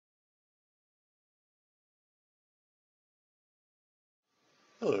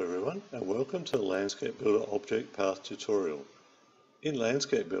Hello everyone and welcome to the Landscape Builder Object Path tutorial. In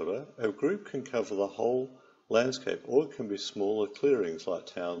Landscape Builder, a group can cover the whole landscape or it can be smaller clearings like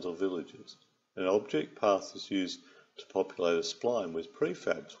towns or villages. An object path is used to populate a spline with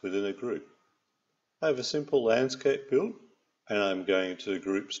prefabs within a group. I have a simple landscape build and I'm going to the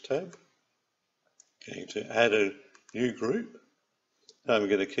Groups tab, going to add a new group. I'm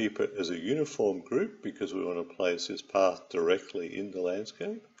going to keep it as a uniform group because we want to place this path directly in the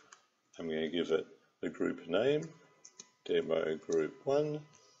landscape. I'm going to give it the group name, Demo Group 1.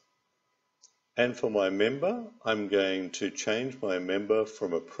 And for my member, I'm going to change my member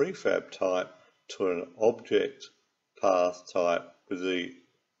from a prefab type to an object path type with the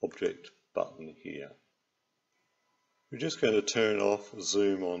object button here. We're just going to turn off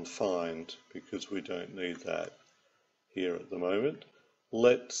Zoom on Find because we don't need that here at the moment.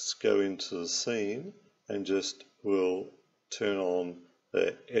 Let's go into the scene and we'll turn on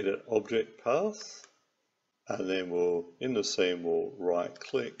the Edit Object Path, and then in the scene we'll right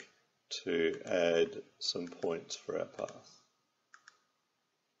click to add some points for our path.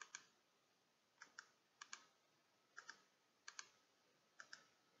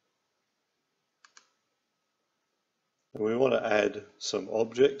 And we want to add some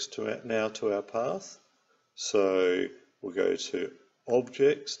objects now to our path, so we'll go to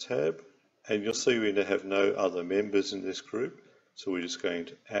Objects tab, and you'll see we have no other members in this group, so we're just going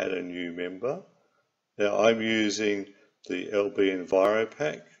to add a new member. Now I'm using the LB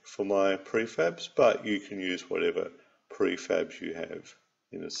EnviroPack for my prefabs, but you can use whatever prefabs you have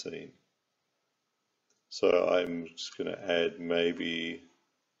in a scene. So I'm just going to add maybe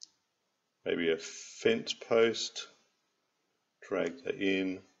a fence post, drag that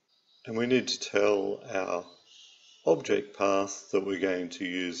in, and we need to tell our object path that we're going to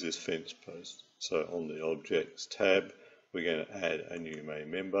use this fence post. So on the Objects tab, we're going to add a new main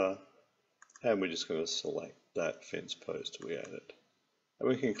member, and we're just going to select that fence post we added. And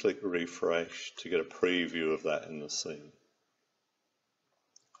we can click refresh to get a preview of that in the scene.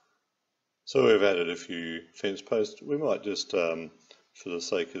 So we've added a few fence posts. We might just, for the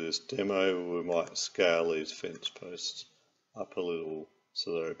sake of this demo, we might scale these fence posts up a little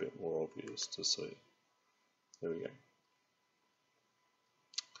so they're a bit more obvious to see. There we go.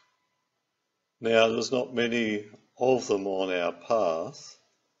 Now there's not many of them on our path,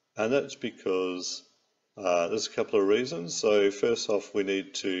 and that's because there's a couple of reasons. So first off, we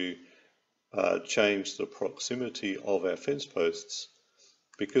need to change the proximity of our fence posts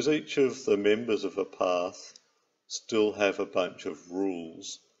because each of the members of a path still have a bunch of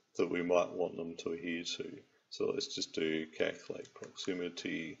rules that we might want them to adhere to. So let's just do calculate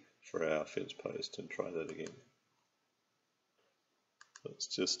proximity for our fence post and try that again. Let's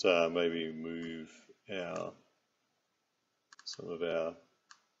just maybe move some of our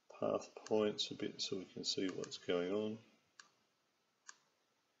path points a bit so we can see what's going on.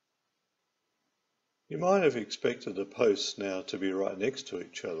 You might have expected the posts now to be right next to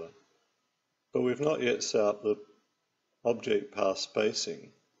each other, but we've not yet set up the object path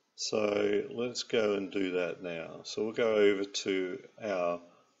spacing. So let's go and do that now. So we'll go over to our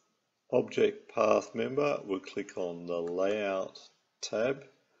object path member, we'll click on the Layout tab,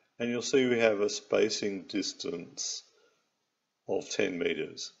 and you'll see we have a spacing distance of 10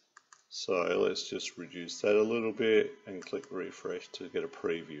 meters. So let's just reduce that a little bit and click refresh to get a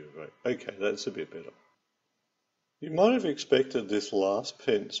preview of it. Okay, that's a bit better. You might have expected this last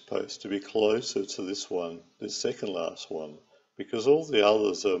fence post to be closer to this one, this second last one, because all the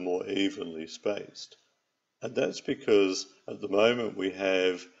others are more evenly spaced. And that's because at the moment we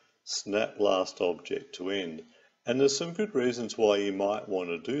have snap last object to end. And there's some good reasons why you might want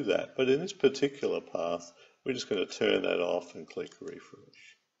to do that, but in this particular path, we're just going to turn that off and click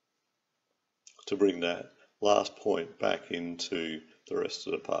refresh to bring that last point back into the rest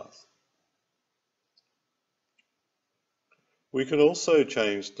of the path. We can also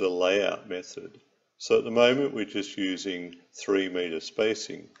change the layout method. So at the moment we're just using 3 meter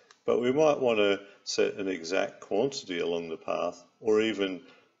spacing, but we might want to set an exact quantity along the path or even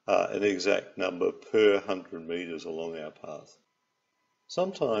an exact number per 100 meters along our path.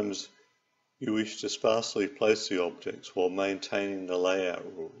 Sometimes you wish to sparsely place the objects while maintaining the layout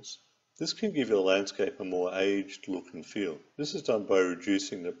rules. This can give your landscape a more aged look and feel. This is done by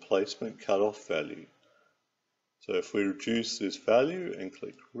reducing the placement cutoff value. So if we reduce this value and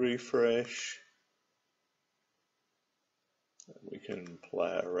click refresh, we can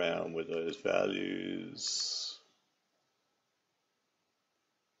play around with those values.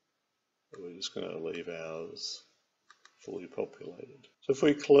 We're just going to leave ours fully populated. So if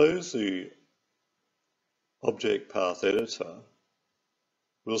we close the object path editor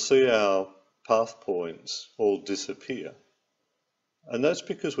we'll see our path points all disappear. And that's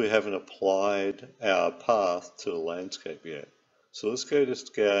because we haven't applied our path to the landscape yet. So let's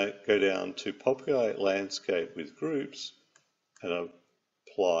go down to populate landscape with groups and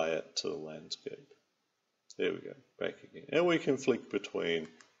apply it to the landscape. There we go, back again. And we can flick between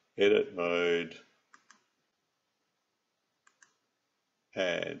edit mode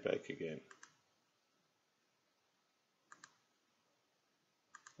and back again.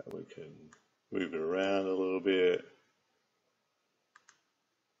 And we can move it around a little bit.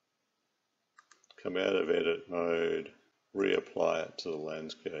 Come out of edit mode, reapply it to the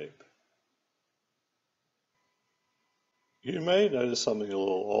landscape. You may notice something a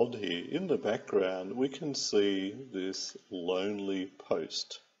little odd here. In the background, we can see this lonely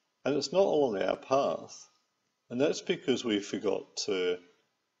post, and it's not along our path. And that's because we forgot to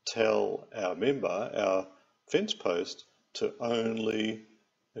tell our member, our fence post, to only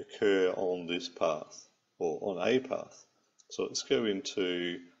occur on this path, or on a path. So let's go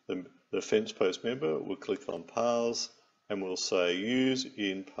into the fence post member, we'll click on paths, and we'll say use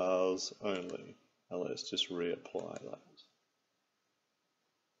in paths only. And let's just reapply that.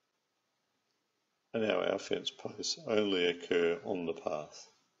 And now our fence posts only occur on the path.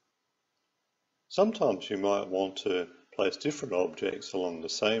 Sometimes you might want to place different objects along the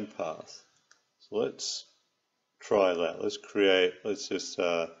same path. So let's try that. Let's just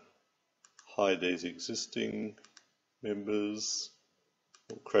hide these existing members.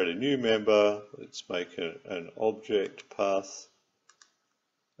 We'll create a new member. Let's make an object path.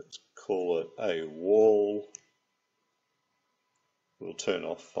 Let's call it a wall. We'll turn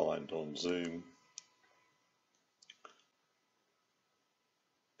off find on zoom.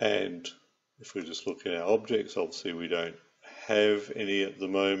 And if we just look at our objects, obviously we don't have any at the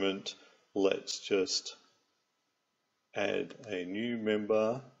moment. Let's just add a new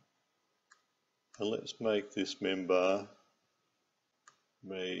member, and let's make this member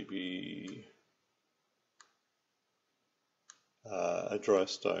maybe a dry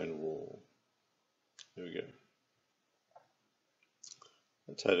stone wall. There we go.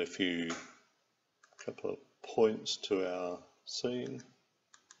 Let's add a couple of points to our scene.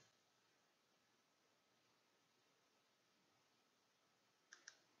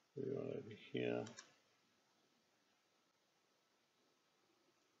 Right over here.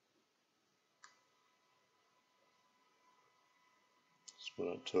 Just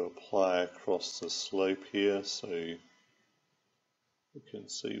want to apply across the slope here so you can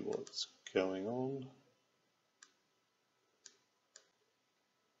see what's going on.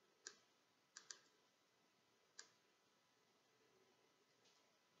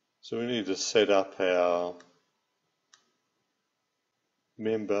 So we need to set up our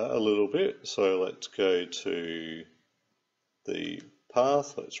member a little bit. So let's go to the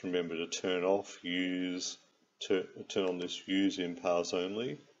path. Let's remember to turn on this use in paths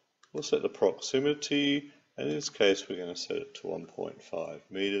only. We'll set the proximity, and in this case we're going to set it to 1.5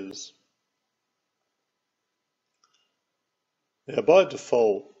 meters. Now by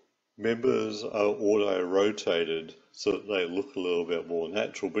default, members are auto-rotated so that they look a little bit more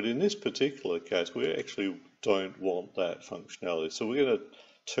natural, but in this particular case we actually don't want that functionality. So we're going to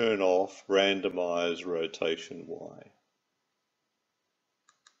turn off randomize rotation Y.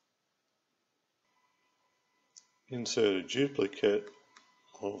 Insert a duplicate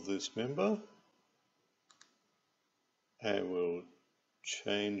of this member, and we'll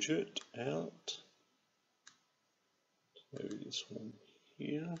change it out. Maybe this one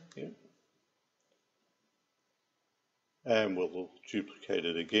here, yep. And we'll duplicate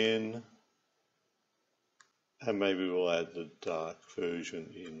it again, and maybe we'll add the dark version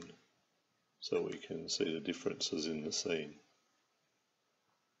in so we can see the differences in the scene.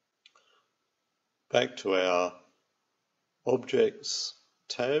 Back to our objects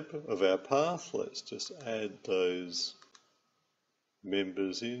tab of our path, let's just add those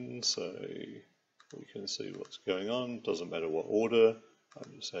members in so we can see what's going on. Doesn't matter what order,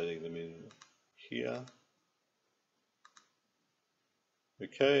 I'm just adding them in here.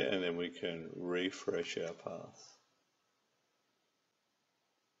 Okay, and then we can refresh our path.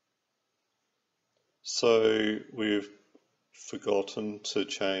 So we've forgotten to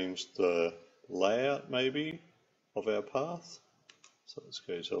change the layout maybe of our path. So let's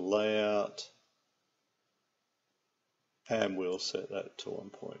go to layout, and we'll set that to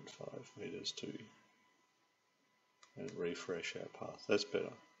 1.5 meters too, and refresh our path. That's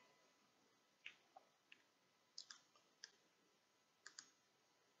better.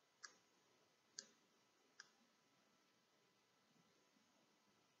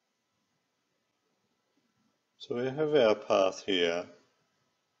 So we have our path here,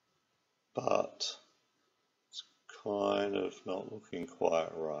 but it's kind of not looking quite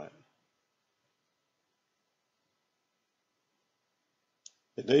right.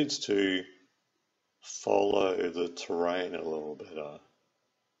 It needs to follow the terrain a little better.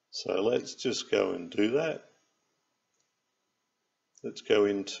 So let's just go and do that. Let's go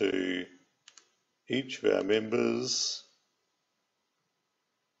into each of our members.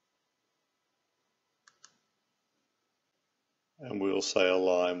 And we'll say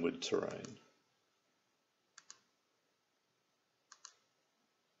align with terrain.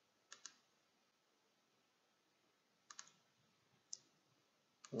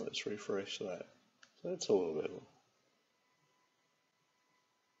 Let's refresh that. So that's a little better.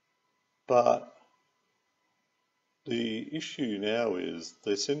 But the issue now is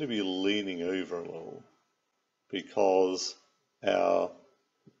they seem to be leaning over a little because of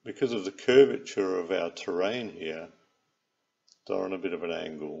the curvature of our terrain here, they're on a bit of an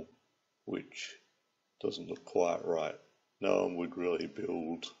angle, which doesn't look quite right. No one would really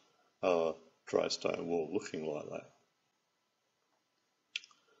build a dry stone wall looking like that.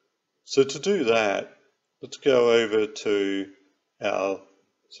 So to do that, let's go over to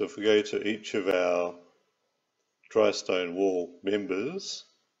so if we go to each of our dry stone wall members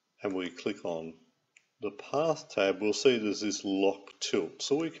and we click on the path tab, we'll see there's this lock tilt,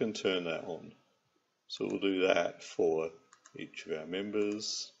 so we can turn that on. So we'll do that for each of our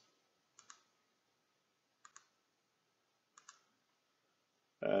members.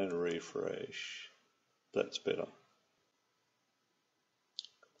 And refresh. That's better.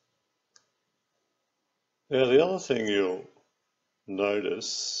 Now the other thing you'll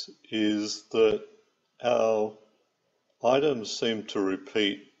notice is that our items seem to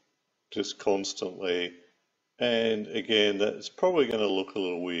repeat just constantly, and again that's probably going to look a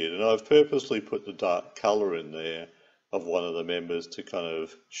little weird, and I've purposely put the dark colour in there of one of the members to kind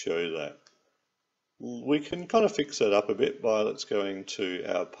of show that. We can kind of fix that up a bit by let's going to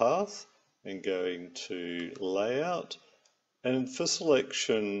our path and going to layout, and for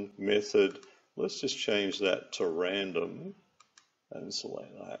selection method let's just change that to random and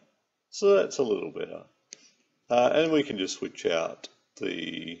select that. So that's a little better. And we can just switch out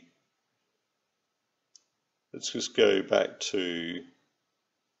let's just go back to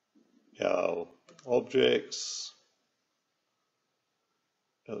our objects.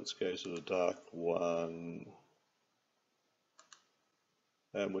 Let's go to the dark one.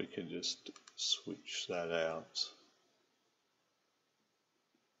 And we can just switch that out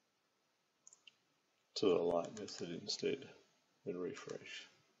to the light method instead and refresh.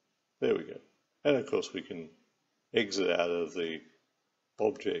 There we go. And of course we can exit out of the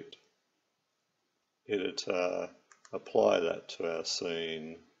object editor, apply that to our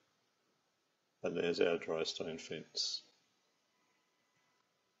scene, and there's our dry stone fence.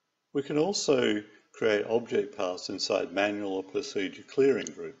 We can also create object paths inside manual or procedure clearing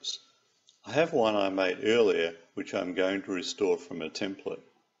groups. I have one I made earlier which I'm going to restore from a template.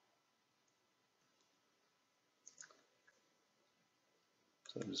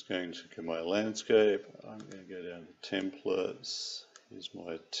 So I'm just going to my landscape, I'm going to go down to templates, here's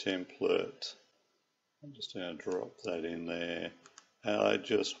my template, I'm just going to drop that in there, and I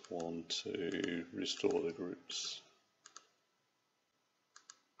just want to restore the groups.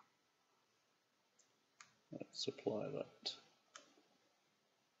 Let's apply that.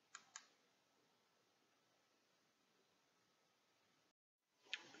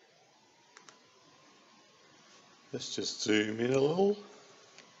 Let's just zoom in a little.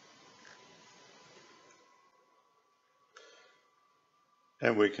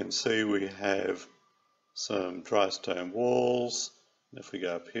 And we can see we have some dry stone walls. And if we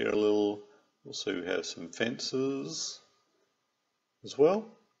go up here a little, we'll see we have some fences as well.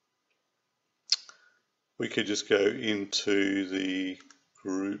 We could just go into the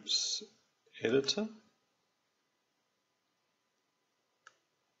groups editor.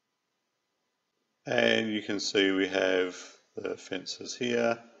 And you can see we have the fences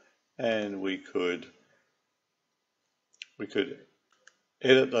here, and we could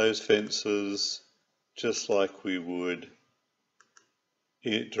edit those fences just like we would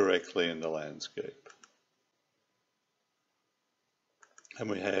directly in the landscape. And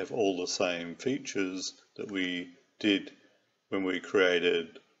we have all the same features that we did when we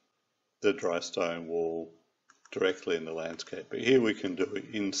created the dry stone wall directly in the landscape. But here we can do it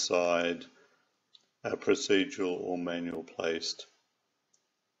inside a procedural or manual placed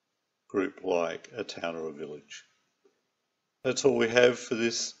group like a town or a village. That's all we have for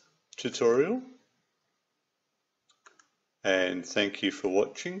this tutorial, and thank you for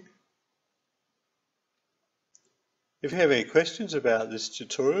watching. If you have any questions about this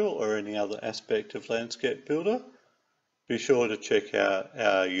tutorial or any other aspect of Landscape Builder, be sure to check out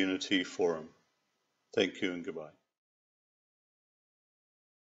our Unity forum. Thank you and goodbye.